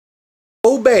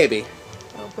Oh baby.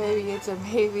 Oh baby, it's a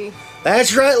baby.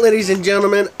 That's right, ladies and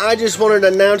gentlemen. I just wanted to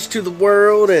announce to the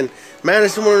world, and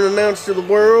Madison wanted to announce to the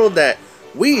world that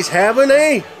we's having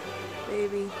a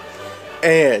Baby.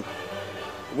 And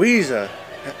we's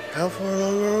how far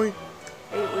along are we?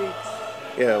 8 weeks.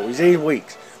 Yeah, we's 8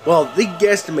 weeks. Well, they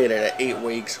guesstimated at 8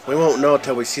 weeks. We won't know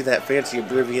until we see that fancy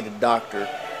abbreviated doctor.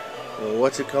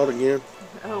 What's it called again?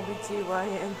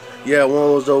 OBGYN. Yeah, one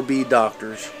of those OB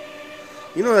doctors.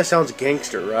 You know that sounds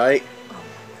gangster, right?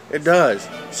 It does.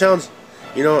 It sounds,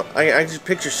 you know, I just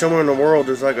picture somewhere in the world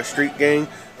there's like a street gang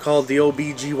called the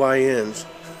OBGYNs.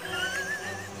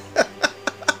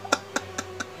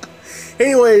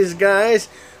 Anyways, guys,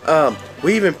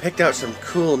 we even picked out some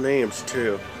cool names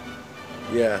too.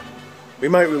 Yeah, we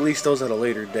might release those at a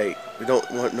later date. We don't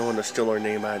want no one to steal our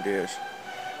name ideas.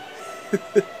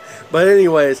 But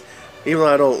anyways, even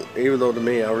though to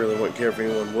me I really wouldn't care if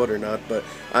anyone would or not, but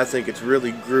I think it's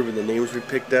really groovy the names we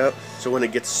picked out. So when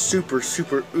it gets super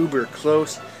uber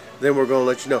close, then we're gonna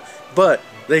let you know. But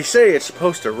they say it's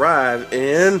supposed to arrive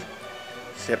in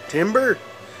September,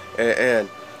 and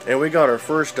we got our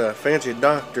first fancy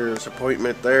doctor's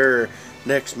appointment there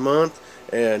next month,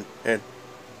 and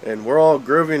we're all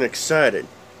groovy and excited.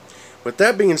 With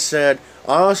that being said,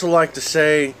 I also like to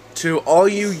say to all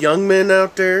you young men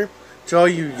out there, to all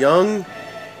you young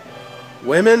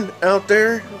women out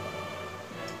there,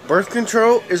 birth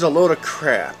control is a load of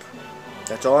crap.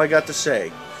 That's all I got to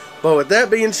say. But with that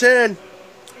being said,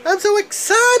 I'm so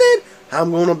excited.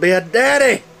 I'm gonna be a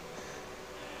daddy,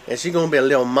 and she's gonna be a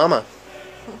little mama.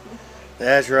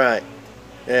 That's right.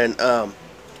 And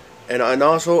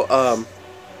also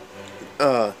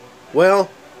well,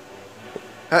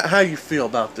 how you feel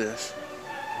about this?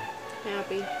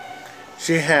 Happy.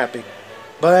 She happy.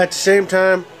 But at the same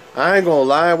time, I ain't gonna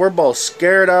lie, we're both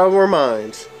scared out of our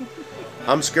minds.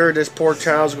 I'm scared this poor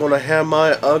child's gonna have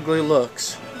my ugly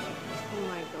looks. Oh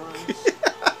my gosh.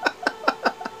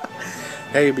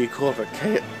 Hey, it'd be cool if a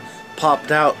cat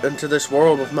popped out into this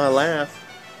world with my laugh.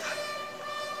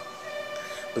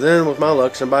 But then with my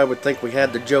luck, somebody would think we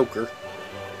had the Joker.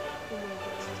 Oh my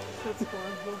gosh.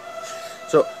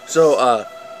 That's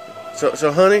horrible.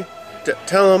 So honey,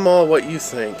 tell them all what you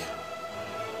think.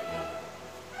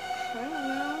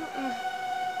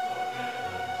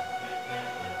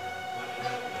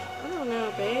 I don't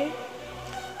know, babe.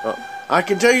 I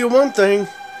can tell you one thing.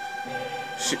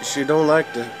 She don't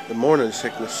like the morning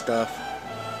sickness stuff.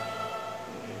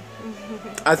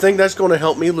 I think that's going to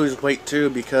help me lose weight too,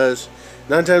 because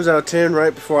 9 times out of 10,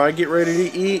 right before I get ready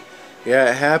to eat, yeah,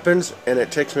 it happens, and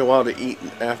it takes me a while to eat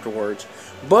afterwards.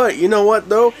 But you know what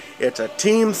though? It's a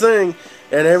team thing,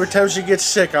 and every time she gets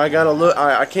sick, I gotta look.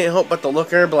 I can't help but to look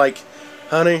at her and be like,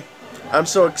 honey, I'm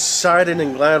so excited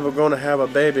and glad we're going to have a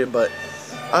baby, but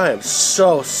I am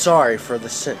so sorry for the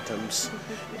symptoms.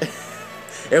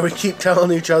 And we keep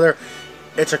telling each other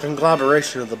it's a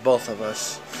conglomeration of the both of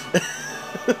us.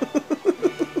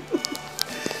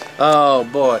 Oh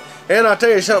boy. And I'll tell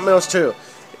you something else too.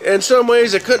 In some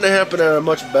ways it couldn't have happened at a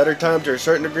much better time to a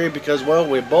certain degree, because, well,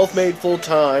 we both made full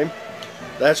time.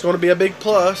 That's going to be a big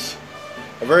plus.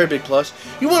 A very big plus.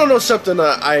 You want to know something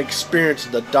I experienced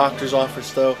in the doctor's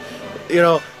office though? You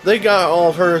know, they got all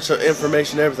of her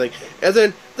information and everything. And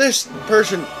then this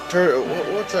person turned...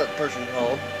 What's that person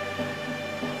called?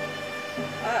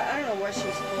 I don't know what she's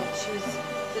called. She was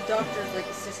the doctor's like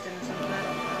assistant or something.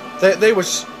 I don't know. They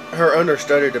was her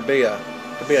understudy to be a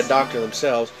doctor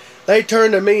themselves. They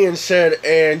turned to me and said,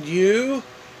 "And you?"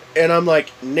 And I'm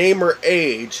like, "Name her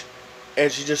age."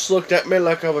 And she just looked at me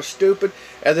like I was stupid.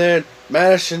 And then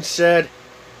Madison said,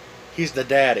 "He's the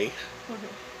daddy."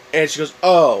 And she goes,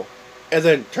 "Oh." And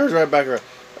then turns right back around.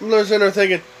 I'm listening to her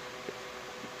thinking,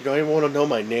 you don't even want to know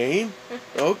my name?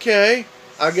 Okay.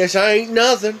 I guess I ain't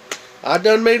nothing. I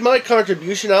done made my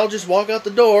contribution. I'll just walk out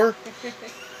the door.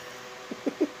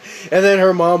 And then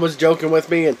her mom was joking with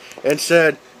me and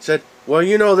said, "Well,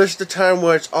 you know, this is the time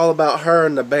where it's all about her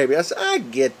and the baby." I said, "I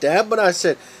get that," but I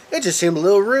said, it just seemed a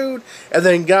little rude. And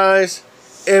then, guys,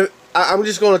 I'm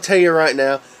just going to tell you right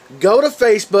now, go to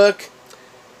Facebook.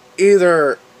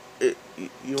 Either,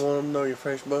 you want to know your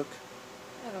Facebook?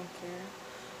 I don't care.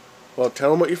 Well, tell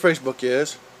them what your Facebook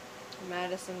is.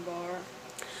 Madison Barr.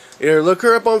 Either look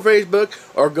her up on Facebook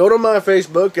or go to my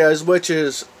Facebook, which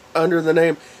is under the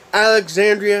name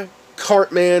Alexandria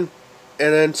Cartman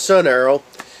and then Sun Arrow,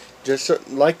 just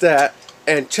like that,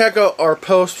 and check out our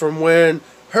post from when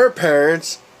her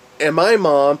parents and my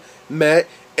mom met,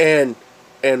 and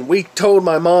we told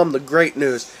my mom the great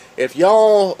news. If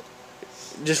y'all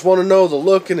just want to know the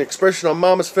look and expression on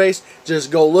Mama's face, just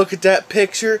go look at that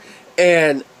picture,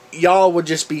 and y'all would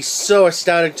just be so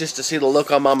ecstatic just to see the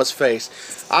look on Mama's face.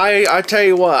 I tell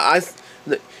you what,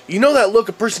 you know that look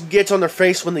a person gets on their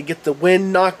face when they get the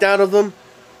wind knocked out of them?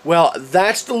 Well,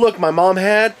 that's the look my mom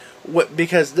had,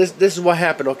 because this is what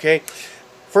happened, okay?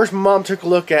 First, my mom took a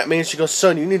look at me and she goes,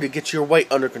 "Son, you need to get your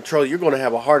weight under control. You're going to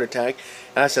have a heart attack."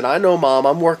 And I said, "I know, Mom.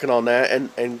 I'm working on that."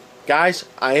 And guys,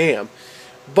 I am.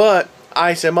 But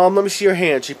I said, "Mom, let me see your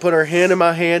hand." She put her hand in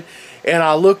my hand, and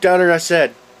I looked at her and I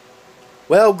said,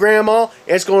 "Well, Grandma,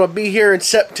 it's going to be here in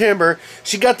September."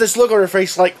 She got this look on her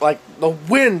face like the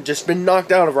wind just been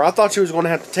knocked out of her. I thought she was going to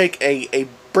have to take a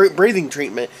breathing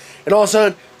treatment. And all of a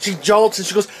sudden, she jolts and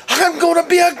she goes, "I'm going to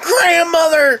be a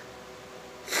grandmother!"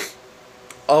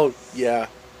 Oh, yeah.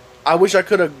 I wish I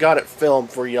could have got it filmed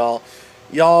for y'all.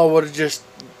 Y'all would have just...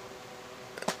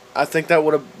 I think that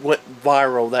would have went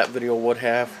viral, that video would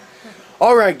have.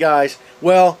 Alright, guys.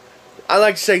 Well, I'd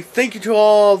like to say thank you to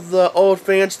all the old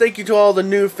fans. Thank you to all the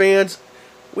new fans.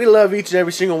 We love each and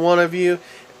every single one of you.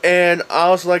 And I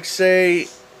also like to say...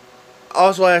 I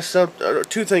also have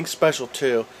two things special,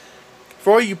 too.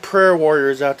 For all you prayer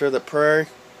warriors out there that pray...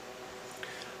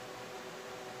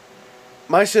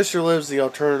 My sister lives the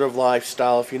alternative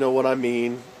lifestyle, if you know what I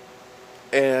mean.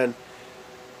 And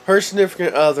her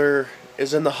significant other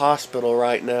is in the hospital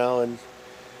right now,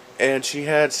 and she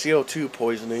had CO2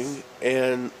 poisoning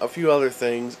and a few other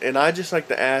things. And I'd just like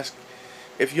to ask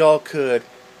if y'all could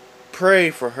pray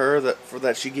for her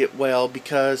that she get well,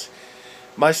 because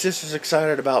my sister's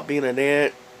excited about being an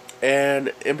aunt,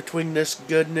 and in between this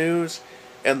good news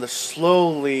and the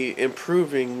slowly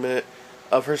improving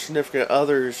of her significant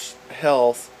other's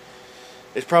health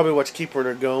is probably what's keeping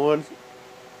her going.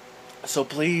 So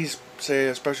please say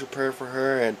a special prayer for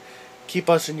her and keep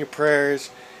us in your prayers,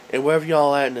 and wherever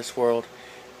y'all at in this world,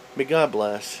 may God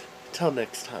bless. Till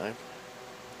next time.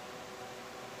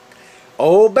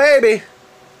 Oh baby,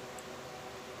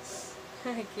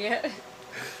 I can't.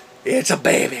 it's a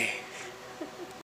baby.